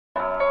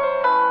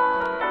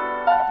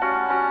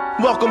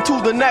Welcome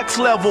to the next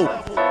level.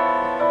 Must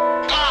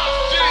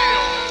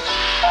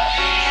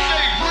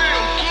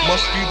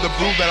be the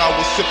brew that I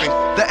was sipping.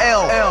 The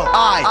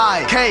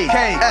L-I-K-S-S.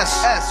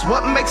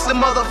 What makes the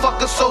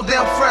motherfucker so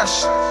damn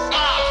fresh?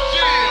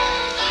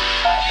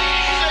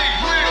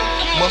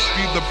 Must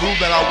be the brew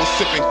that I was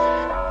sipping.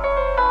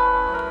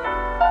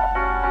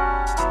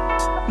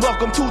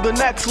 Welcome to the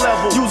next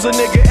level. Use a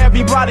nigga,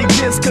 everybody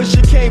diss, cause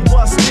you can't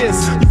bust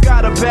this. You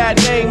got a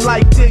bad name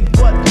like Dick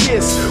Butt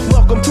Kiss.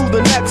 Welcome to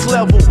the next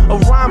level. A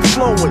rhyme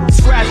flowing,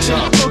 scratching,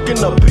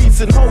 hooking up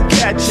beats and hoe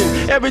catching.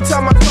 Every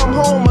time I come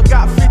home, I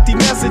got 50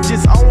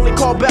 messages. I only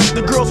call back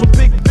the girls with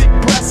big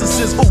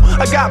breasts. Ooh,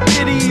 I got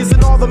biddies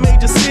in all the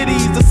major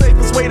cities. The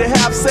safest way to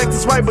have sex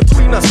is right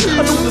between us.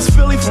 I knew this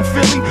Philly from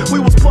Philly. We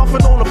was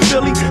puffing on a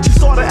Philly. She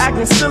started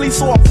acting silly,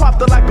 so I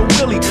popped her like a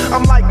willy.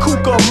 I'm like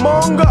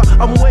Cucamonga,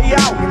 I'm way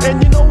out.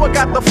 And you know I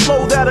got the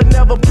flow that'll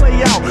never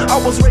play out. I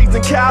was raised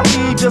in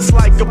Cali, just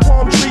like a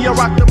palm tree. I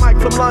rock the mic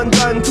from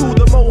London to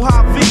the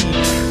Mojave.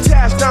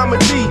 Tash,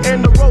 Diamond D,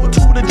 and the road to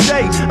the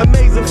J.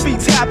 Amazing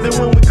feats happen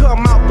when we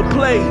come out to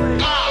play.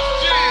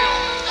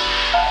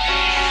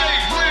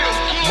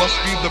 Must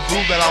be the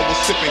brew that I was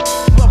sipping.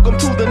 Welcome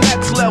to the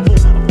next level.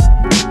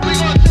 We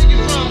gonna take it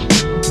from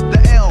the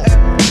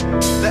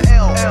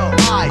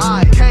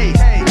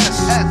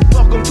L-I-K-S-S.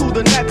 Welcome to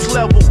the next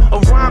level. A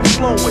rhyme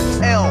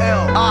flowing.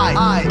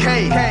 L-I-K-S-S.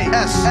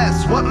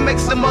 What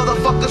makes the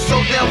motherfucker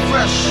so damn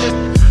fresh?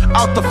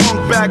 Out the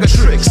funk bag of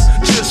tricks,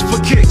 just for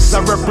kicks.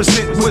 I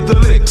represent with the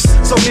licks,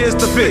 so here's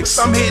the fix.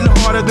 I'm hitting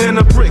harder than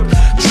a brick.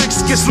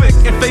 Tricks get slick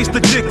and face the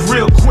dick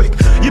real quick.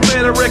 You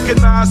better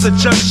recognize the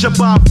judge your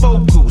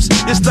bifocals.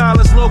 Your style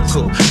is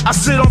local. I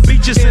sit on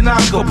beaches in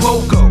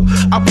Acapulco.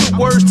 I put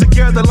words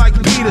together like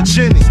Peter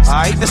Jennings,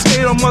 and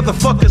skate on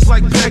motherfuckers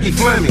like Peggy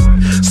Fleming.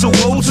 So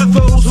woe to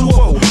those who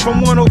owe,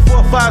 from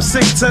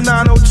 10456 to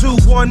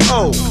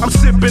 90210. I'm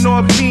sipping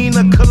on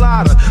pina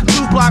colada,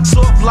 2 blocks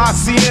off La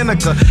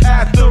Cienega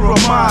at the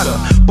Ramada.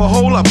 But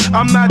hold up,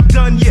 I'm not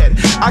done yet.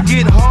 I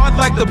get hard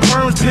like the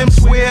perms pimps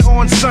wear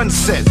on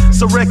Sunset.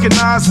 So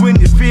recognize when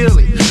you feel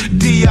it.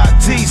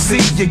 D-I-T-C,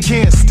 you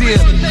can't steal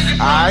it.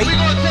 Alright? We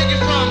gonna take it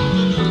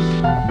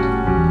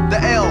from the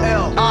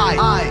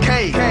L-I-K-S-S.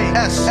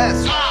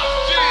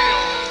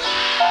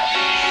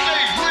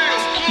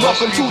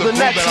 Welcome to the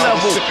next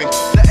level.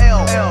 The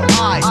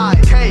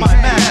L-I-K-S-S.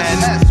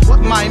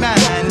 What my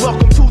man?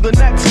 Welcome to the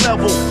next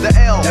level. The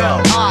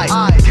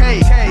L-I-K-S-S.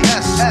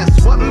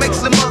 What makes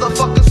the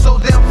motherfucker so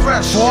damn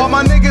fresh? For all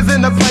my niggas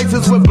in the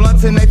places with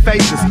blunts in their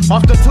faces,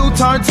 off the 2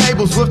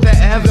 turntables with the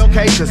anvil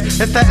cases.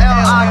 It's the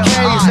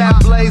L-I-Ks that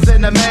blaze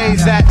in the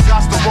maze that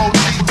got the road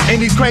in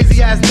these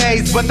crazy ass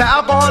days. But the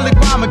alcoholic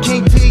bomber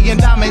King T and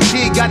Diamond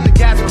G got the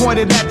gas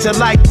pointed at you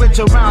like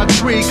Richard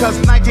Roundtree. Cause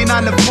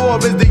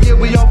 1994 is the year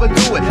we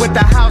overdo it, with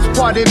the house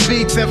party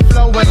beats and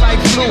flowing like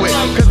fluid.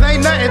 Cause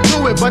ain't nothing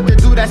to it but to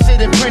do that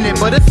shit and print it.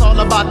 But it's all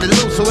about the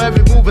loot, so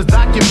every move is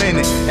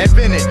documented,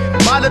 invented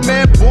by the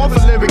man born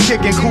for lyric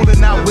kicking,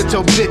 cooling out with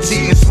your bitch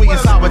eating sweet and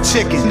sour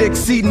chicken.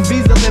 Exceeding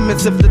visa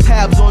limits if the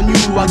tab's on you.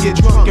 I get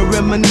drunk and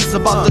reminisce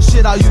about the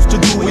shit I used to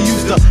do. We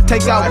used to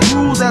take out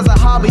rules as a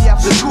hobby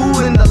after school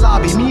in the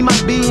lobby. Me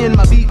might be in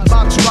my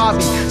beatbox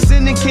Robbie,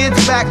 sending kids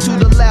back to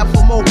the lab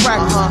for more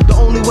practice. The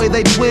only way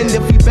they'd win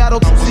if we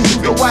battled to see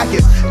who's the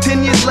wackest.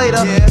 10 years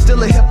later,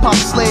 still a hip-hop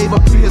slave, a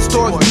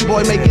prehistoric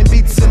b-boy making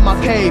beats in my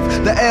cave.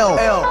 The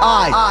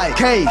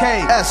L-I-K-S-S.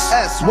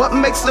 What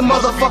makes the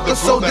motherfucker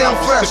so damn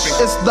fresh?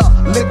 It's the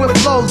liquid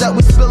flows that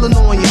we spilling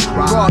on you.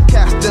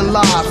 Broadcasting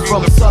live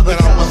from Southern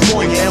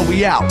California, and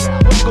we out.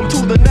 Welcome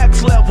to the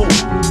next level.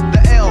 The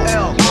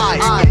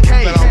L-I-K-S-S.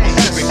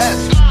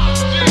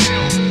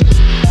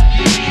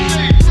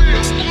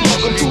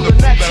 Welcome to the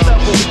next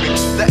level.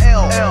 The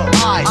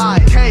L-I-K-S-S.